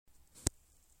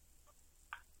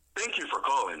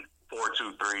calling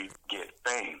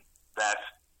 423-GET-FAME. That's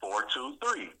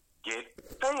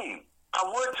 423-GET-FAME. I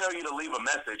would tell you to leave a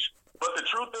message, but the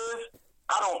truth is,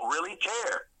 I don't really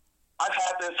care. I've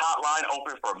had this hotline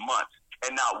open for months,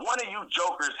 and not one of you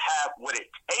jokers have what it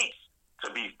takes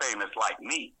to be famous like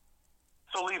me.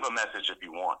 So leave a message if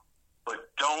you want, but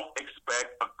don't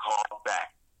expect a call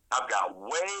back. I've got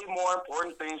way more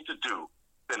important things to do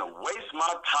than to waste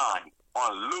my time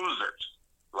on losers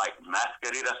like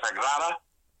Mascarita Sagrada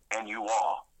and you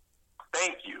all.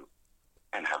 Thank you,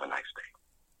 and have a nice day.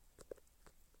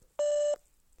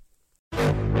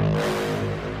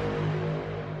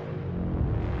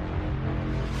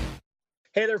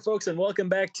 Hey there, folks, and welcome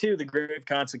back to the Grave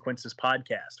Consequences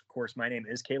podcast. Of course, my name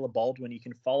is Caleb Baldwin. You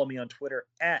can follow me on Twitter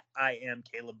at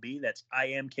IamCalebB. That's I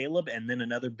am Caleb and then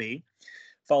another B.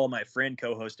 Follow my friend,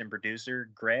 co-host, and producer,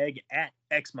 Greg, at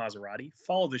XMaserati.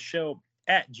 Follow the show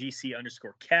at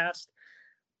GC_cast.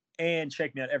 And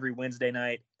check me out every Wednesday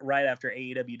night right after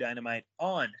AEW Dynamite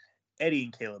on Eddie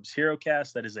and Caleb's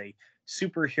HeroCast. That is a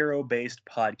superhero-based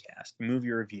podcast,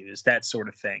 movie reviews, that sort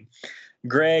of thing.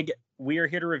 Greg, we are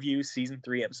here to review Season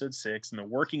 3, Episode 6, and the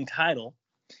working title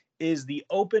is The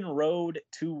Open Road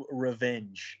to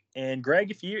Revenge. And Greg,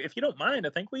 if you don't mind, I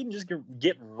think we can just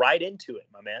get right into it,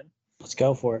 my man. Let's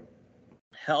go for it.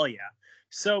 Hell yeah.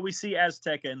 So we see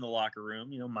Azteca in the locker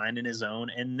room, minding his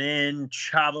own, and then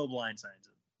Chavo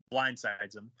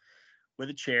blindsides him with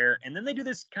a chair, and then they do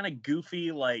this kind of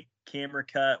goofy camera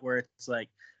cut where it's like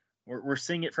we're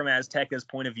seeing it from Azteca's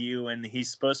point of view, and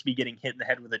he's supposed to be getting hit in the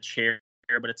head with a chair,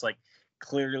 but it's like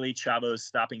clearly Chavo's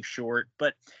stopping short.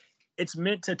 But it's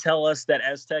meant to tell us that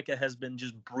Azteca has been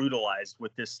just brutalized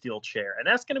with this steel chair, and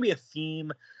that's going to be a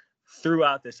theme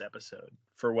throughout this episode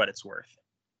for what it's worth.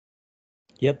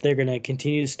 Yep, they're going to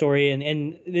continue the story,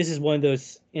 and this is one of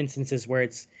those instances where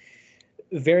it's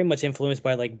very much influenced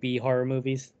by B horror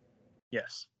movies.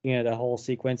 Yes. The whole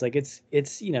sequence, it's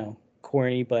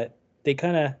corny, but they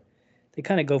kind of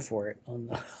go for it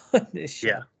on this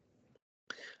show.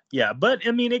 Yeah, but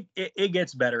I mean it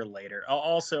gets better later.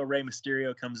 Also, Rey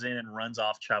Mysterio comes in and runs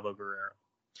off Chavo Guerrero.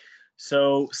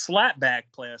 So Slapback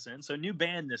play us in. So new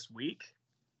band this week.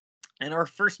 And our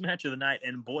first match of the night,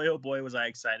 and boy oh boy was I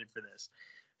excited for this.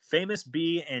 Famous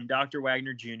B and Dr.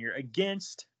 Wagner Jr.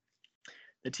 against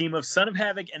the team of Son of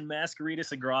Havoc and Mascarita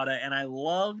Sagrada, and I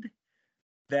loved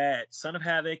that Son of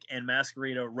Havoc and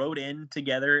Mascarita rode in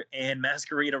together, and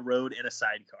Mascarita rode in a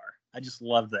sidecar. I just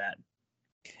love that.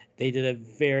 They did a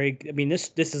very. I mean,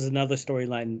 this is another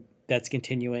storyline that's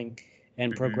continuing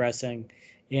and progressing,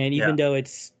 and even though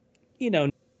it's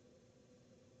a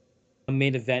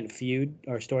main event feud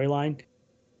or storyline,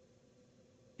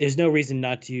 there's no reason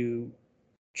not to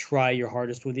try your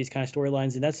hardest with these kind of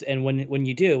storylines, and when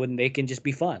you do, when they can just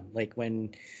be fun, like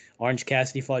when Orange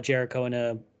Cassidy fought Jericho in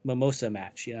a Mimosa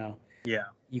match, you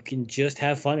can just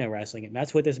have fun in wrestling, and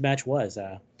that's what this match was.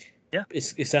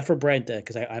 Except for Brenda,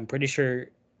 because I'm pretty sure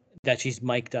that she's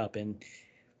mic'd up and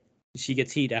she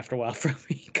gets heat after a while from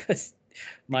me, because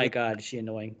my God, is she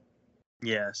annoying.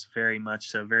 Yes, very much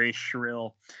so, very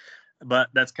shrill, but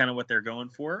that's kind of what they're going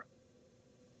for.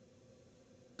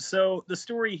 So the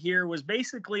story here was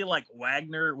basically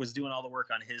Wagner was doing all the work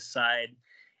on his side,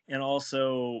 and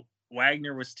also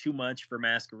Wagner was too much for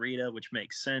Mascarita, which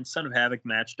makes sense. Son of Havoc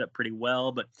matched up pretty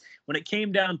well, but when it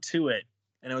came down to it,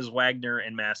 and it was Wagner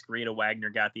and Mascarita,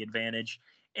 Wagner got the advantage.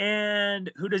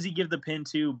 And who does he give the pin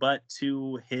to but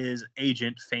to his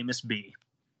agent, Famous B?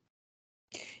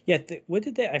 Yeah, what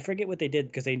did they? I forget what they did,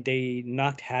 because they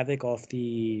knocked Havoc off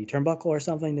the turnbuckle or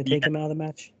something to take him out of the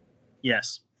match.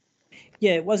 Yes.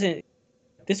 Yeah, it wasn't.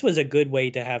 This was a good way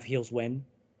to have heels win.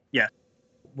 Yeah.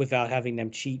 Without having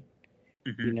them cheat.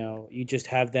 Mm-hmm. You just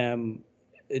have them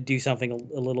do something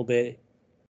a little bit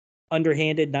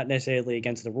underhanded, not necessarily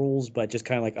against the rules, but just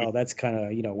kind of that's kind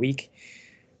of weak.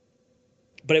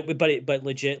 But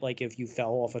legit, if you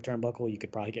fell off a turnbuckle, you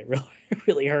could probably get really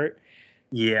really hurt.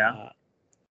 Yeah.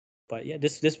 But yeah,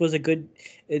 this was a good.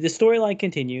 The storyline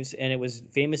continues, and it was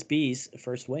Famous B's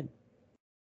first win.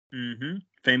 Mm-hmm.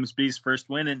 Famous B's first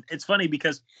win, and it's funny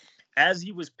because as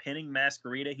he was pinning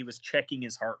Mascarita, he was checking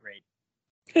his heart rate.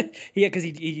 Yeah, because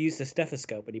he used a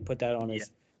stethoscope and he put that on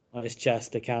his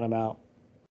chest to count him out.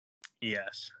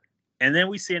 Yes, and then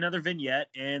we see another vignette,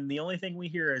 and the only thing we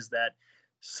hear is that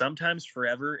sometimes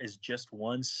forever is just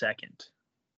 1 second.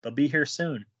 They'll be here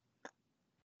soon.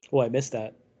 Oh, I missed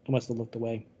that. I must have looked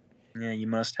away. Yeah, you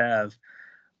must have.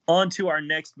 On to our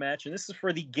next match, and this is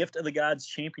for the Gift of the Gods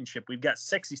Championship. We've got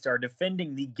Sexy Star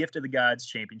defending the Gift of the Gods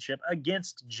Championship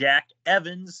against Jack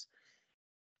Evans.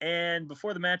 And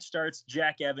before the match starts,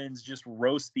 Jack Evans just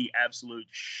roasts the absolute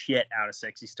shit out of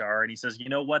Sexy Star. And he says, you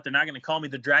know what? They're not going to call me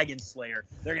the Dragon Slayer.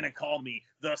 They're going to call me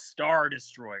the Star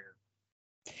Destroyer.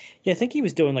 Yeah, I think he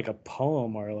was doing like a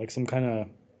poem or like some kind of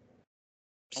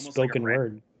spoken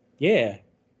word. Yeah.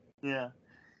 Yeah.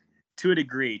 To a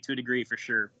degree for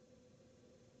sure.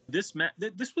 This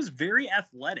was very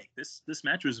athletic. This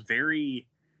match was very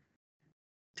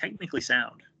technically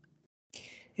sound.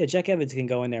 Yeah, Jack Evans can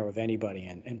go in there with anybody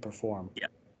and perform. Yeah,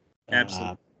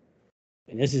 absolutely.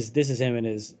 And this is him in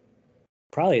his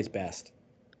probably his best.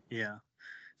 Yeah.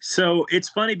 So it's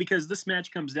funny because this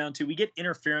match comes down to we get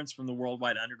interference from the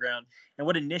Worldwide Underground, and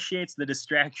what initiates the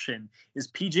distraction is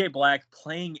PJ Black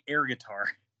playing air guitar.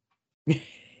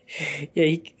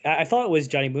 Yeah, I thought it was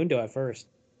Johnny Mundo at first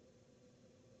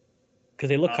because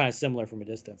they look kind of similar from a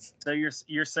distance. So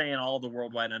you're saying all the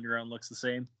Worldwide Underground looks the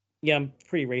same? Yeah, I'm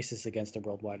pretty racist against the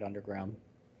Worldwide Underground.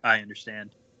 I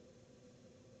understand.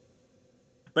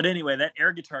 But anyway, that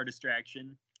air guitar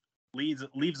distraction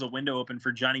leaves a window open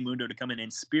for Johnny Mundo to come in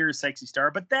and spear Sexy Star,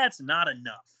 but that's not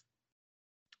enough.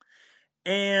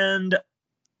 And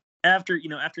after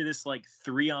this like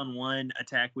 3-on-1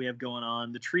 attack we have going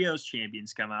on, the trios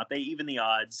champions come out. They even the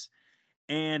odds.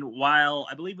 And while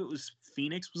I believe it was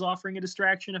Phoenix was offering a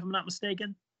distraction, if I'm not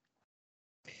mistaken.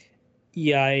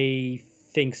 Yeah, I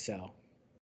think so.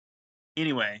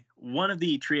 Anyway, one of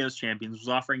the trios champions was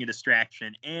offering a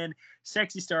distraction, and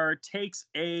Sexy Star takes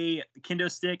a kendo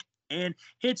stick and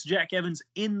hits Jack Evans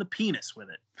in the penis with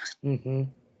it. Mm-hmm.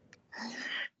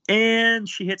 And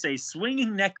she hits a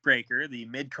swinging neck breaker, the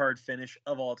mid-card finish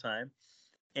of all time,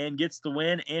 and gets the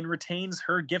win and retains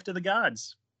her gift of the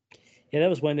gods. Yeah, that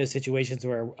was one of those situations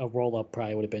where a roll-up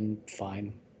probably would have been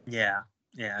fine. Yeah.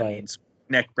 But, I mean,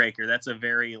 neck breaker, that's a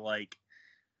very, like,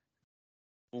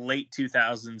 late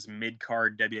 2000s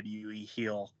mid-card WWE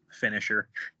heel finisher.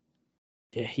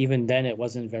 Yeah, even then it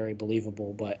wasn't very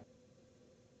believable, but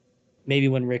maybe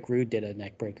when Rick Rude did a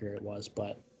neck breaker it was,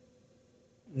 but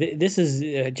this is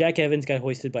Jack Evans got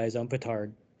hoisted by his own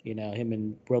petard. You know, him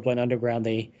and Worldwide Underground,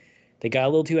 they got a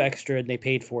little too extra and they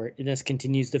paid for it. And this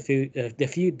continues the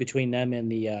feud between them and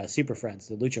the Super Friends,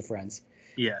 the Lucha Friends.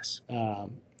 Yes.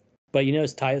 But you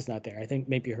notice Taya's not there. I think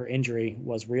maybe her injury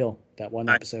was real that one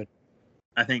episode.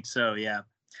 I think so, yeah.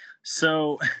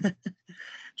 So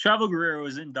Chavo Guerrero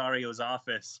was in Dario's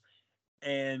office,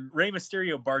 and Rey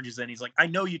Mysterio barges in. He's like, I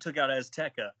know you took out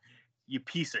Azteca, you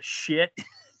piece of shit.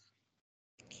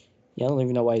 Yeah, I don't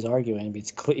even know why he's arguing.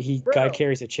 Guy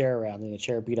carries a chair around, and the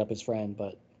chair beat up his friend.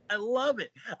 But I love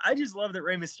it. I just love that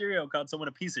Rey Mysterio called someone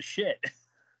a piece of shit.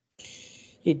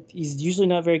 He's usually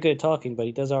not very good at talking, but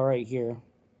he does all right here.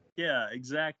 Yeah,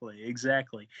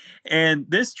 exactly. And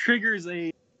this triggers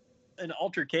an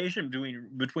altercation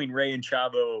between Rey and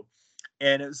Chavo,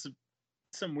 and it's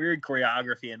some weird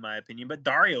choreography in my opinion. But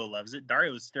Dario loves it.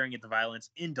 Dario is staring at the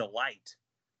violence in delight.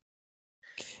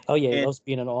 Oh yeah, he loves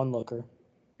being an onlooker.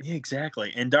 Yeah,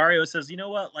 exactly. And Dario says, you know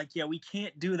what? Like, yeah, we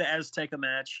can't do the Azteca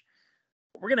match.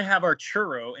 We're going to have our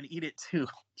churro and eat it too.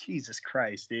 Jesus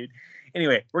Christ, dude.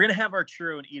 Anyway, we're going to have our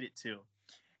churro and eat it too.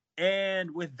 And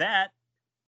with that,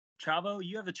 Chavo,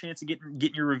 you have the chance of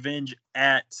getting your revenge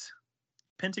at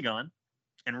Pentagon.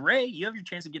 And Rey, you have your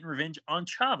chance of getting revenge on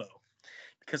Chavo.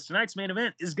 Because tonight's main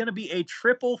event is going to be a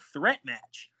triple threat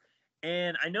match.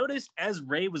 And I noticed as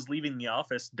Rey was leaving the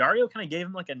office, Dario kind of gave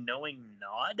him like a knowing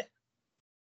nod.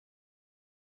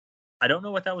 I don't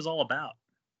know what that was all about.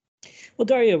 Well,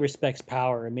 Dario respects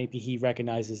power, and maybe he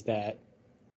recognizes that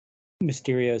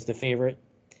Mysterio is the favorite.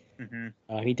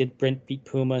 Mm-hmm. He did beat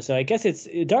Puma, so I guess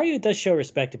Dario does show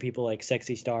respect to people like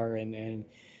Sexy Star, and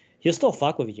he'll still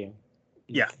fuck with you.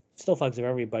 Yeah, still fucks with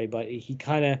everybody, but he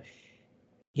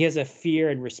has a fear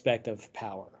and respect of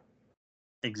power.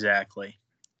 Exactly.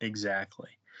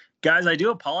 Guys, I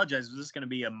do apologize. This is going to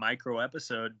be a micro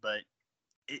episode, but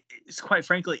it's quite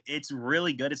frankly, it's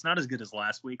really good. It's not as good as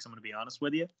last week's, I'm going to be honest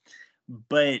with you,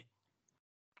 but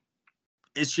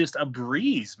it's just a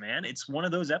breeze, man. It's one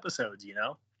of those episodes, you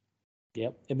know?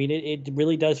 Yep. I mean, it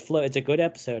really does flow. It's a good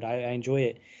episode. I enjoy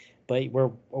it, but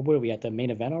what are we at the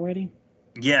main event already?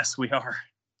 Yes, we are.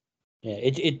 Yeah,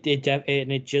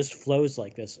 it just flows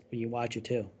like this when you watch it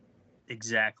too.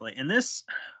 Exactly. And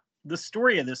the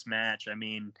story of this match, I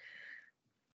mean,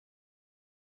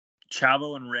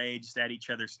 Chavo and Rey just at each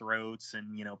other's throats,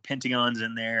 and you know, Pentagon's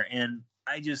in there, and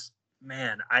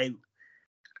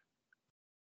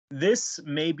this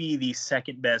may be the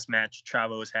second best match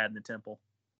Chavo has had in the Temple.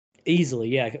 Easily,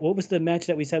 yeah. What was the match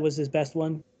that we said was his best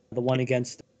one? The one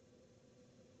against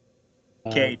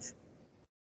Cage.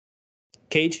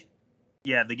 Cage?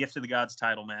 Yeah, the Gift of the Gods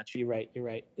title match. You're right. You're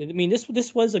right. I mean, this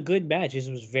was a good match. This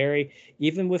was very,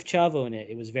 even with Chavo in it,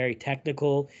 it was very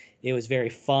technical. It was very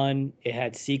fun. It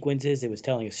had sequences. It was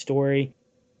telling a story.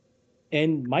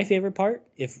 And my favorite part,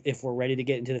 if we're ready to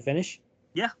get into the finish,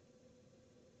 yeah,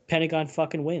 Pentagon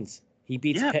fucking wins. He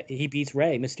beats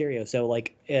Rey Mysterio. So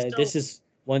like, this is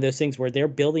one of those things where they're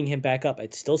building him back up.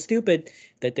 It's still stupid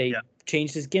that they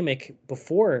changed his gimmick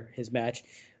before his match,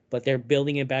 but they're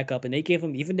building him back up. And they gave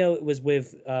him, even though it was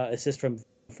with assist from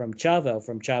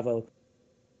Chavo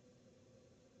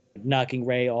knocking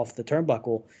Rey off the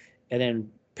turnbuckle, and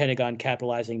then Pentagon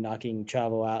capitalizing, knocking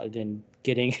Chavo out, and then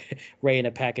getting Rey in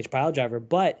a package pile driver.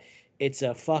 But it's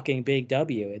a fucking big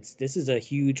W. This is a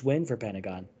huge win for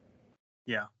Pentagon.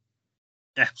 Yeah,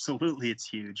 absolutely, it's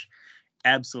huge.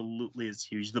 Absolutely, it's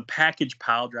huge. The package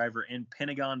pile driver, and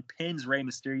Pentagon pins Rey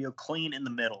Mysterio clean in the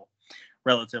middle,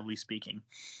 relatively speaking.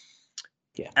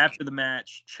 Yeah. After the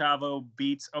match, Chavo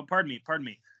beats. Oh, pardon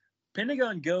me.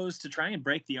 Pentagon goes to try and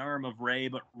break the arm of Rey,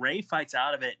 but Rey fights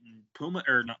out of it, and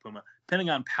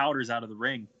Pentagon powders out of the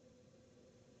ring,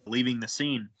 leaving the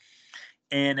scene.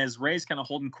 And as Rey's kind of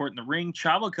holding court in the ring,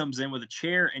 Chavo comes in with a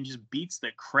chair and just beats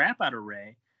the crap out of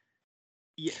Rey.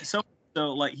 Yeah, so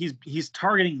like he's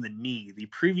targeting the knee, the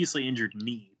previously injured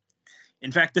knee.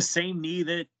 In fact, the same knee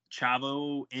that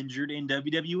Chavo injured in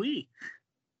WWE.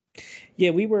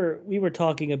 Yeah, we were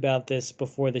talking about this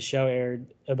before the show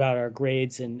aired about our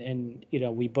grades, and you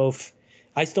know,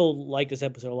 I still like this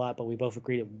episode a lot, but we both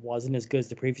agreed it wasn't as good as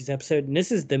the previous episode. And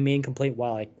this is the main complaint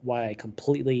why I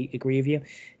completely agree with you,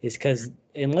 is because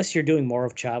unless you're doing more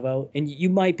of Chavo, and you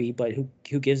might be, but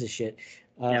who gives a shit?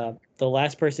 The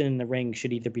last person in the ring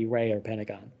should either be Rey or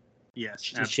Pentagon.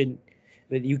 Yes, it shouldn't.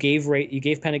 You gave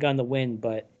Pentagon the win,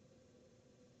 but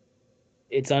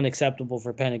it's unacceptable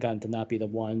for Pentagon to not be the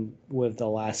one with the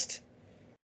last,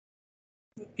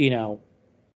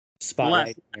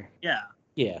 spotlight. Yeah,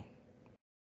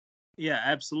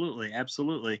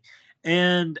 absolutely.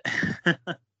 And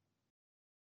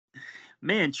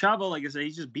man, Chavo, like I said,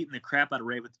 he's just beating the crap out of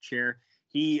Rey with the chair.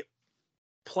 He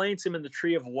plants him in the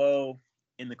Tree of Woe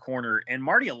in the corner, and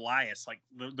Marty Elias, like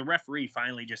the referee,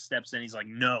 finally just steps in. He's like,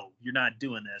 "No, you're not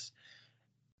doing this."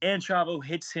 And Chavo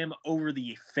hits him over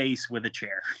the face with a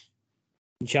chair.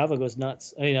 Chavo goes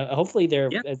nuts. I mean, hopefully they're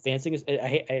advancing.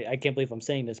 I can't believe I'm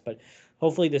saying this, but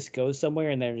hopefully this goes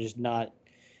somewhere and they're just not.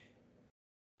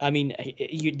 I mean,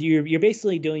 you're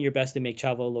basically doing your best to make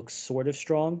Chavo look sort of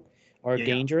strong or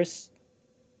dangerous.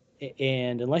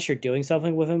 And unless you're doing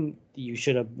something with him, you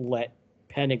should have let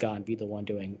Pentagon be the one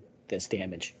doing this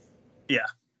damage. Yeah,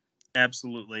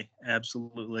 absolutely.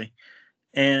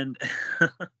 And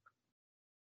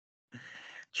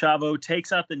Chavo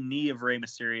takes out the knee of Rey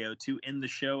Mysterio to end the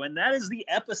show, and that is the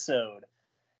episode.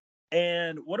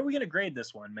 And what are we going to grade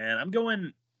this one, man? I'm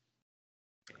going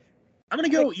to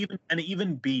go an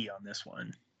even B on this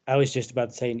one. I was just about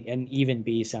to say an even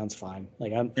B sounds fine.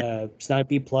 Like it's not a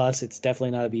B plus. It's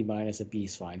definitely not a B minus. A B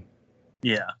is fine.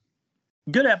 Yeah.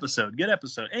 Good episode.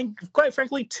 And quite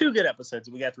frankly, 2 good episodes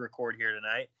we got to record here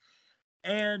tonight.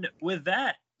 And with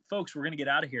that, folks, we're going to get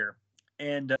out of here.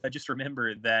 And just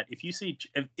remember that if you see,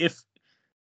 if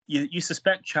you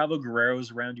suspect Chavo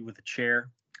Guerrero's around you with a chair,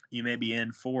 you may be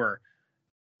in for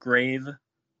grave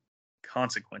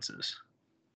consequences.